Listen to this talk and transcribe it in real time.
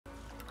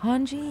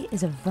Hanji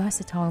is a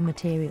versatile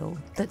material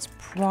that's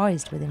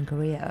prized within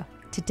Korea.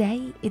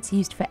 Today, it's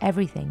used for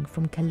everything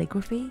from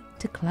calligraphy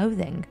to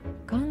clothing.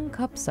 Kang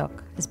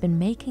Kupsuk has been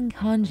making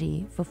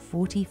Hanji for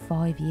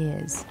 45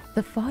 years.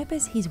 The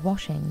fibers he's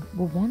washing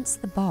were once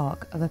the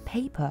bark of a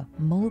paper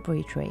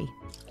mulberry tree.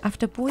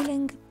 After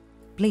boiling,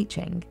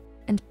 bleaching,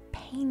 and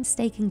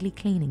painstakingly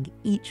cleaning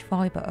each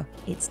fiber,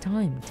 it's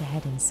time to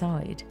head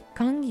inside.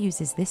 Kang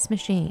uses this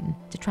machine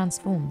to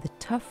transform the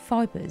tough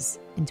fibers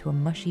into a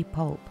mushy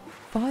pulp.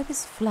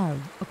 Fibers flow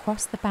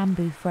across the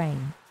bamboo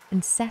frame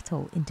and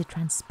settle into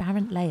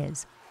transparent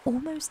layers,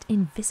 almost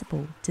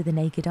invisible to the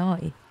naked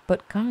eye.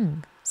 But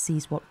Kang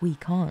sees what we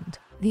can't.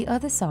 The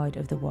other side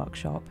of the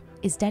workshop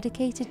is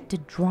dedicated to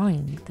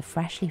drying the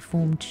freshly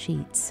formed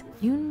sheets.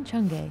 Yoon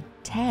Chunghae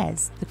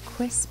tears the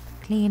crisp,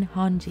 clean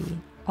Hanji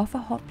off a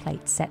hot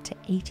plate set to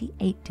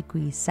 88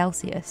 degrees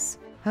Celsius.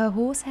 Her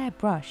horsehair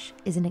brush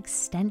is an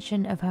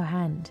extension of her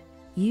hand,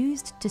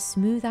 used to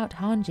smooth out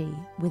Hanji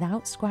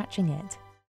without scratching it.